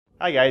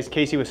Hi guys,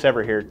 Casey with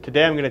Sevr here.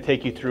 Today I'm going to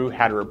take you through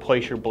how to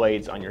replace your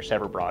blades on your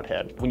Sevr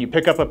Broadhead. When you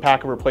pick up a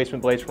pack of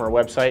replacement blades from our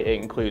website, it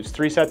includes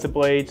 3 sets of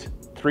blades,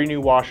 3 new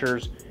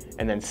washers,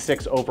 and then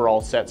 6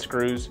 overall set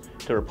screws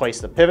to replace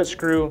the pivot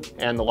screw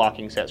and the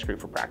locking set screw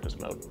for practice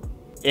mode.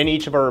 In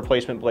each of our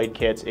replacement blade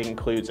kits, it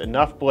includes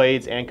enough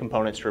blades and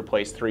components to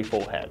replace 3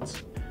 full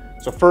heads.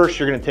 So first,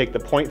 you're going to take the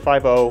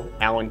 .50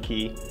 Allen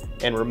key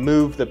and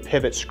remove the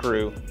pivot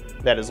screw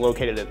that is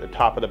located at the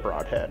top of the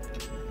Broadhead.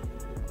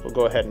 We'll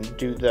go ahead and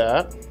do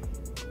that.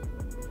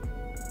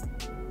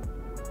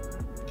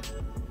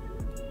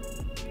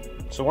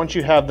 So once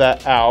you have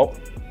that out,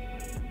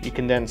 you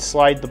can then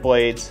slide the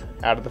blades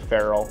out of the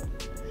ferrule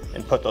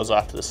and put those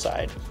off to the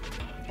side.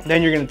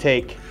 Then you're going to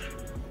take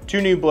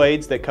 2 new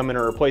blades that come in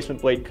a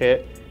replacement blade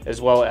kit, as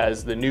well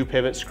as the new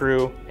pivot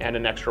screw and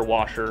an extra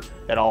washer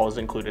that all is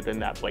included in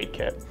that blade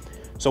kit.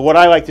 So what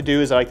I like to do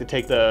is I like to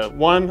take the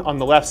one on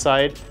the left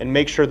side and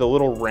make sure the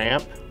little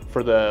ramp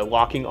for the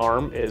locking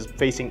arm is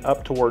facing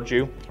up towards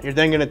you. You're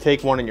then going to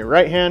take one in your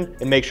right hand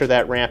and make sure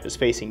that ramp is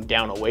facing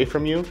down away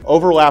from you.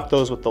 Overlap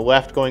those with the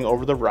left going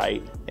over the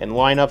right and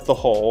line up the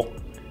hole.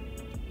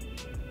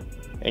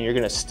 And you're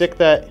going to stick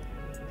that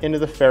into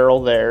the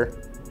ferrule there.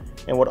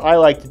 And what I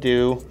like to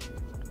do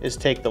is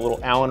take the little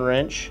Allen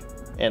wrench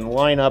and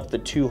line up the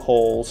 2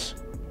 holes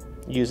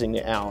using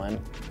the Allen.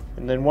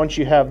 And then once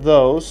you have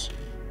those,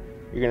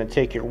 you're going to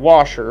take your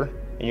washer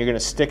and you're going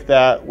to stick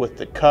that with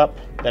the cup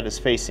that is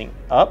facing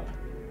up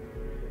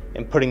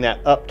and putting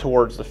that up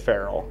towards the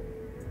ferrule.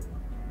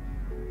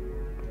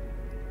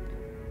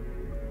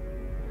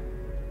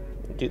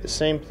 Do the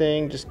same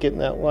thing, just getting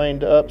that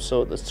lined up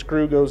so the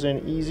screw goes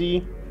in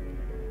easy.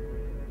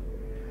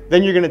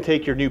 Then you're going to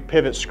take your new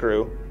pivot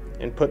screw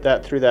and put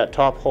that through that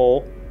top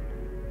hole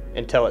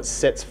until it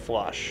sits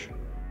flush.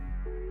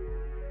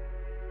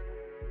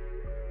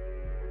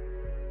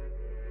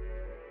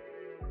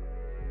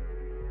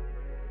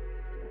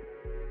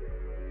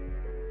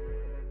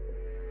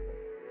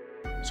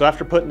 So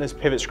after putting this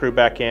pivot screw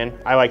back in,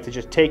 I like to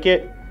just take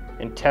it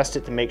and test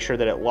it to make sure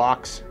that it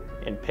locks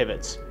and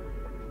pivots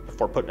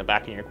before putting it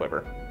back in your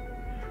quiver.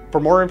 For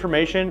more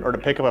information or to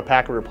pick up a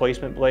pack of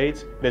replacement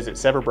blades, visit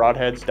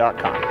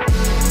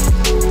SevrBroadheads.com.